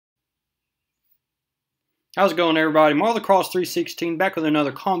How's it going, everybody? Marvel Cross 316 back with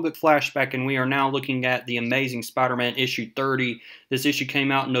another comic book flashback, and we are now looking at the Amazing Spider-Man issue 30. This issue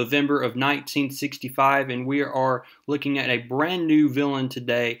came out in November of 1965, and we are looking at a brand new villain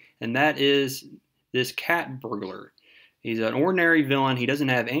today, and that is this cat burglar. He's an ordinary villain. He doesn't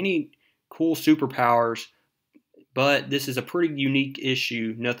have any cool superpowers, but this is a pretty unique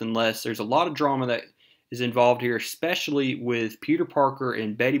issue, nothing less. There's a lot of drama that is involved here, especially with Peter Parker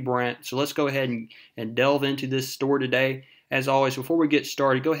and Betty Brant. So let's go ahead and delve into this story today. As always, before we get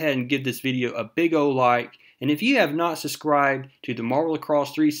started, go ahead and give this video a big O like. And if you have not subscribed to the Marvel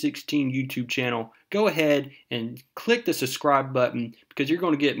Across 316 YouTube channel, go ahead and click the subscribe button because you're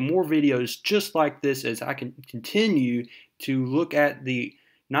going to get more videos just like this as I can continue to look at the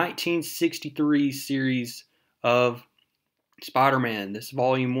 1963 series of Spider-Man. This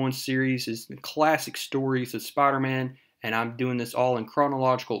Volume 1 series is the classic stories of Spider-Man, and I'm doing this all in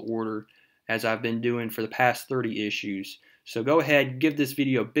chronological order as I've been doing for the past 30 issues. So go ahead, give this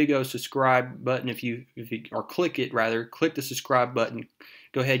video a big O subscribe button or click the subscribe button.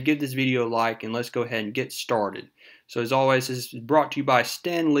 Go ahead, give this video a like, and let's go ahead and get started. So as always, this is brought to you by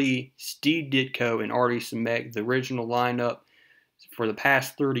Stan Lee, Steve Ditko, and Artie Simek, the original lineup for the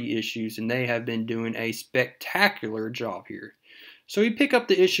past 30 issues, and they have been doing a spectacular job here. So we pick up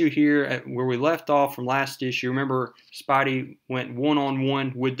the issue here at where we left off from last issue. Remember, Spidey went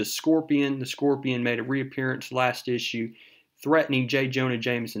one-on-one with the Scorpion. The Scorpion made a reappearance last issue, threatening J. Jonah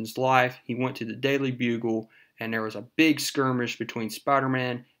Jameson's life. He went to the Daily Bugle, and there was a big skirmish between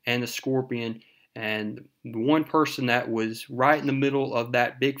Spider-Man and the Scorpion. And the one person that was right in the middle of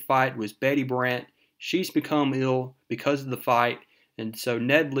that big fight was Betty Brant. She's become ill because of the fight. And so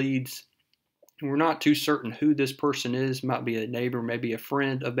Ned leads. We're not too certain who this person is. Might be a neighbor, maybe a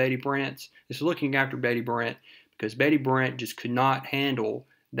friend of Betty Brant's. Is looking after Betty Brant because Betty Brant just could not handle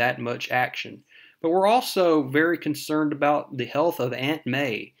that much action. But we're also very concerned about the health of Aunt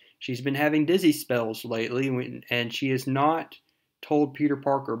May. She's been having dizzy spells lately, and she has not told Peter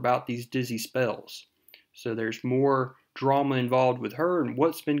Parker about these dizzy spells. So there's more drama involved with her and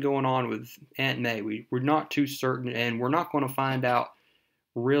what's been going on with Aunt May. We're not too certain, and we're not going to find out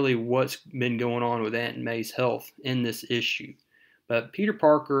really what's been going on with Aunt May's health in this issue. But Peter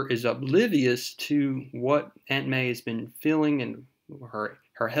Parker is oblivious to what Aunt May has been feeling and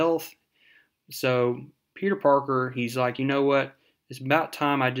her health. So Peter Parker, he's like, you know what? It's about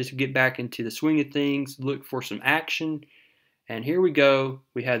time I just get back into the swing of things, look for some action. And here we go.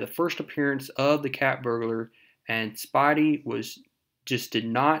 We had the first appearance of the cat burglar, and Spidey did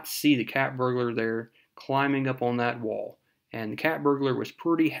not see the cat burglar there climbing up on that wall. And the cat burglar was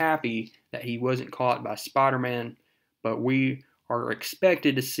pretty happy that he wasn't caught by Spider-Man, but we are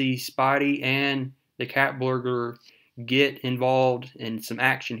expected to see Spidey and the cat burglar get involved in some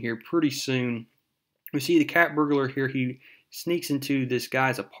action here pretty soon. We see the cat burglar here. He sneaks into this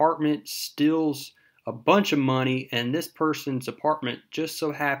guy's apartment, steals a bunch of money, and this person's apartment just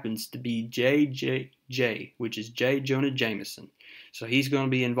so happens to be JJJ, which is J. Jonah Jameson. So he's going to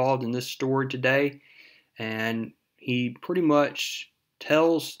be involved in this story today, and he pretty much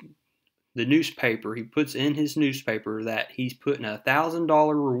tells the newspaper, he puts in his newspaper that he's putting a $1,000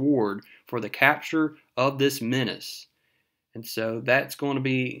 reward for the capture of this menace. And so that's going to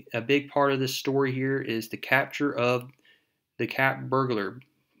be a big part of this story here, is the capture of the cat burglar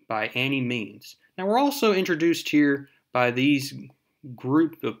by any means. Now we're also introduced here by these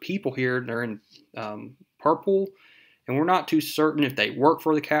group of people here. They're in purple, and we're not too certain if they work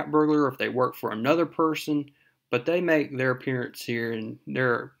for the cat burglar or if they work for another person, but they make their appearance here, and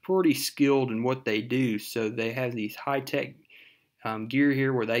they're pretty skilled in what they do. So they have these high-tech gear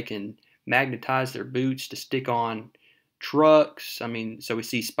here where they can magnetize their boots to stick on trucks. So we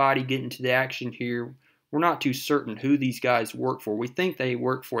see Spidey get into the action here. We're not too certain who these guys work for. We think they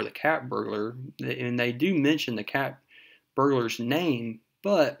work for the cat burglar, and they do mention the cat burglar's name,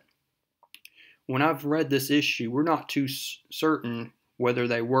 but when I've read this issue, we're not too certain whether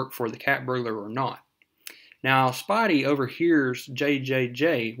they work for the cat burglar or not. Now, Spidey overhears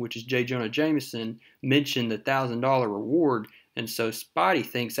JJJ, which is J. Jonah Jameson, mention the $1,000 reward, and so Spidey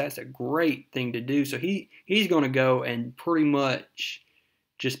thinks that's a great thing to do. So he's going to go and pretty much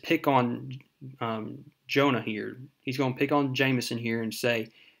just pick on Jonah here. He's going to pick on Jameson here and say,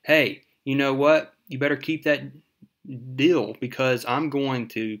 hey, you know what? You better keep that deal because I'm going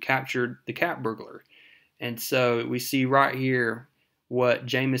to capture the cat burglar. And so we see right here what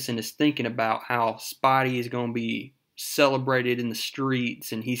Jameson is thinking about, how Spidey is going to be celebrated in the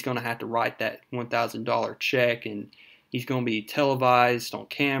streets, and he's going to have to write that $1,000 check, and he's going to be televised on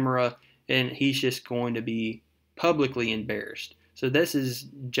camera, and he's just going to be publicly embarrassed. So this is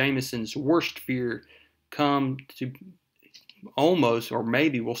Jameson's worst fear, come to almost, or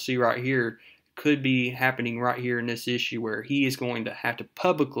maybe we'll see right here, could be happening right here in this issue where he is going to have to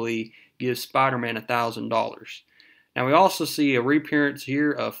publicly give Spider-Man $1,000. Now we also see a reappearance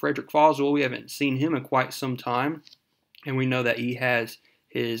here of Frederick Foswell. We haven't seen him in quite some time, and we know that he has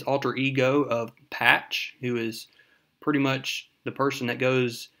his alter ego of Patch, who is pretty much the person that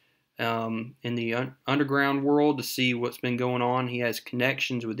goes in the underground world to see what's been going on. He has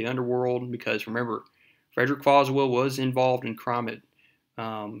connections with the underworld because, remember, Frederick Foswell was involved in crime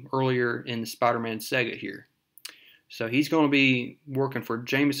earlier in the Spider-Man saga here. So he's going to be working for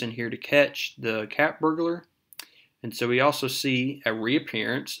Jameson here to catch the cat burglar. And so we also see a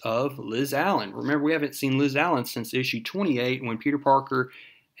reappearance of Liz Allen. Remember, we haven't seen Liz Allen since issue 28 when Peter Parker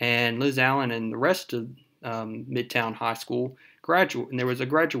and Liz Allen and the rest of Midtown High School graduate, and there was a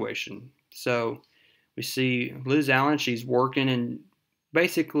graduation. So we see Liz Allen, she's working, and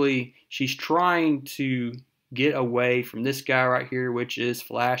basically she's trying to get away from this guy right here, which is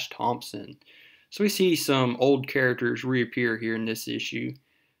Flash Thompson. So we see some old characters reappear here in this issue.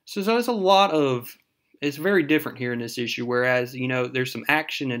 So there's a lot of, it's very different here in this issue, whereas, you know, there's some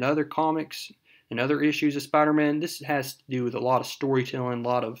action in other comics and other issues of Spider-Man. This has to do with a lot of storytelling, a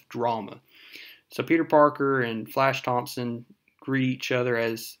lot of drama. So Peter Parker and Flash Thompson greet each other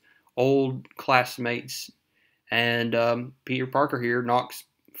as old classmates, and Peter Parker here knocks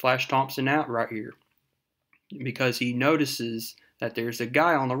Flash Thompson out right here because he notices that there's a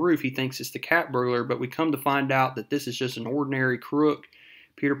guy on the roof. He thinks it's the cat burglar, but we come to find out that this is just an ordinary crook.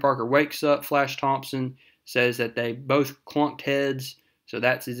 Peter Parker wakes up Flash Thompson, says that they both clunked heads, so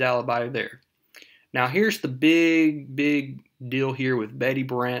that's his alibi there. Now here's the big deal here with Betty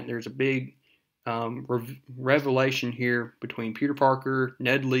Brant. There's a big revelation here between Peter Parker,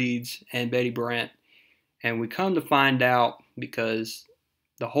 Ned Leeds, and Betty Brant. And we come to find out because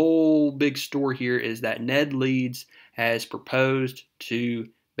the whole big story here is that Ned Leeds has proposed to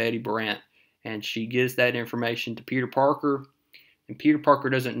Betty Brant, and she gives that information to Peter Parker, and Peter Parker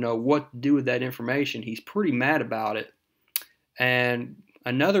doesn't know what to do with that information. He's pretty mad about it. And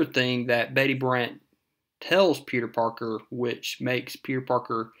another thing that Betty Brant tells Peter Parker, which makes Peter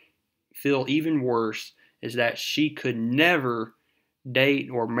Parker feel even worse, is that she could never date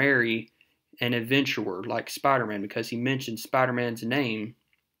or marry an adventurer like Spider-Man, because he mentioned Spider-Man's name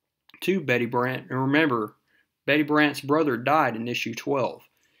to Betty Brant. And remember, Betty Brant's brother died in issue 12.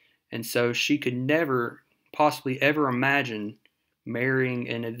 And so she could never possibly ever imagine marrying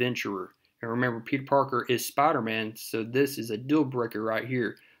an adventurer. And remember, Peter Parker is Spider-Man, so this is a deal breaker right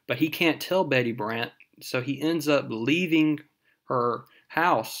here. But he can't tell Betty Brant, so he ends up leaving her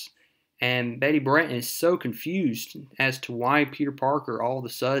house. And Betty Brant is so confused as to why Peter Parker all of a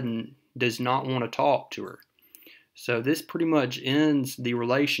sudden does not want to talk to her. So this pretty much ends the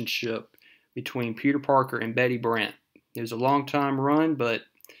relationship between Peter Parker and Betty Brant. It was a long time run, but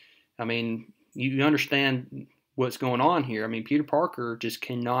I mean, you understand what's going on here. I mean, Peter Parker just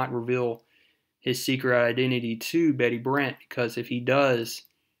cannot reveal his secret identity to Betty Brant, because if he does,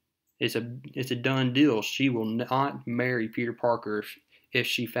 it's a done deal. She will not marry Peter Parker if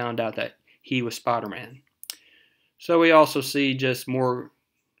she found out that he was Spider-Man. So we also see just more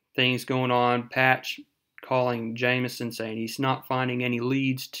things going on. Patch calling Jameson, saying he's not finding any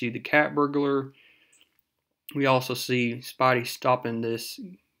leads to the cat burglar. We also see Spidey stopping this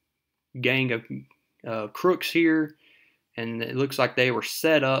gang of crooks here, and it looks like they were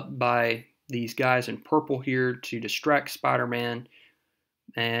set up by these guys in purple here to distract Spider-Man.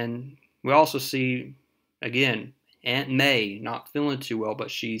 And we also see, again, Aunt May not feeling too well,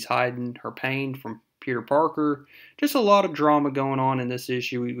 but she's hiding her pain from Peter Parker. Just a lot of drama going on in this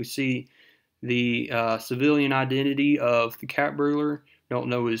issue. We see the civilian identity of the cat burglar. Don't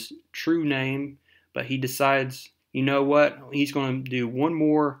know his true name, but he decides, you know what, he's going to do one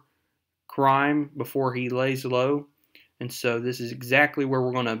more crime before he lays low. And so this is exactly where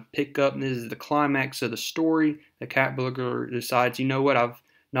we're going to pick up. And this is the climax of the story. The cat burglar decides, you know what, I've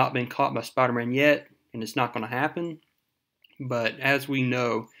not been caught by Spider-Man yet, and it's not going to happen. But as we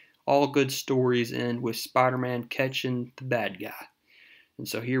know, all good stories end with Spider-Man catching the bad guy. And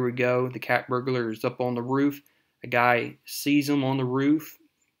so here we go. The cat burglar is up on the roof. A guy sees him on the roof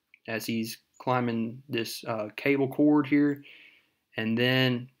as he's climbing this cable cord here. And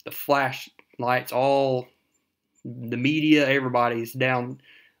then the flashlights, all the media, everybody's down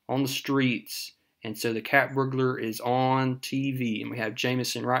on the streets. And so the cat burglar is on TV. And we have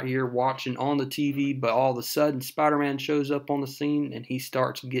Jameson right here watching on the TV. But all of a sudden, Spider-Man shows up on the scene, and he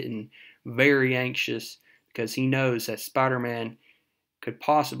starts getting very anxious because he knows that Spider-Man could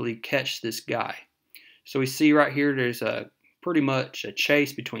possibly catch this guy. So we see right here there's a pretty much a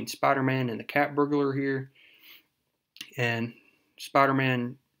chase between Spider-Man and the cat burglar here. And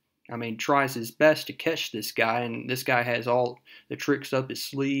Spider-Man, tries his best to catch this guy, and this guy has all the tricks up his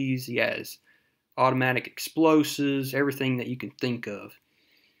sleeves. He has automatic explosives, everything that you can think of.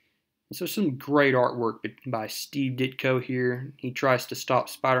 And so some great artwork by Steve Ditko here. He tries to stop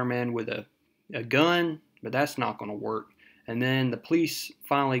Spider-Man with a gun, but that's not going to work. And then the police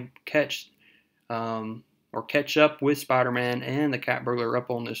finally catch up with Spider-Man and the cat burglar up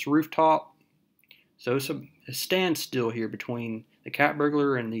on this rooftop. So it's a standstill here between the cat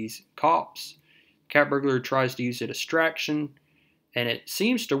burglar and these cops. The cat burglar tries to use a distraction, and it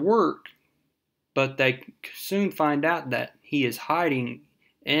seems to work, but they soon find out that he is hiding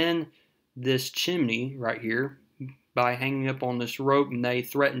in this chimney right here by hanging up on this rope, and they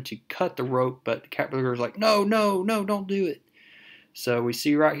threaten to cut the rope, but the cat burglar is like, no, no, no, don't do it. So we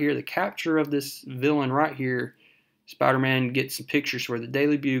see right here the capture of this villain right here. Spider-Man gets some pictures for the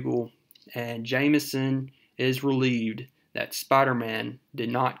Daily Bugle, and Jameson is relieved that Spider-Man did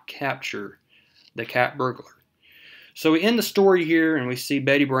not capture the cat burglar. So we end the story here, and we see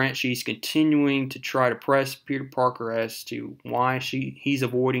Betty Brant. She's continuing to try to press Peter Parker as to why he's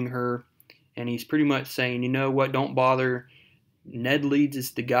avoiding her, and he's pretty much saying, you know what, don't bother. Ned Leeds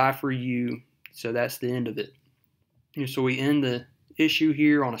is the guy for you. So that's the end of it. And so we end the issue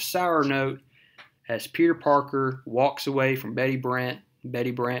here on a sour note as Peter Parker walks away from Betty Brant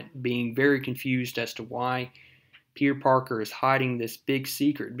being very confused as to why Peter Parker is hiding this big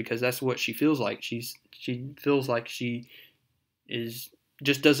secret, because that's what she feels like. She feels like she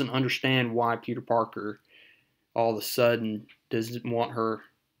just doesn't understand why Peter Parker all of a sudden doesn't want her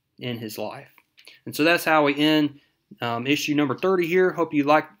in his life. And so that's how we end issue number 30 here. Hope you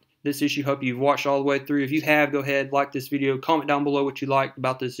liked this issue. Hope you've watched all the way through. If you have, go ahead, like this video, comment down below what you liked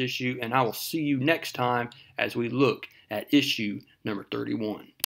about this issue, and I will see you next time as we look at issue number 31.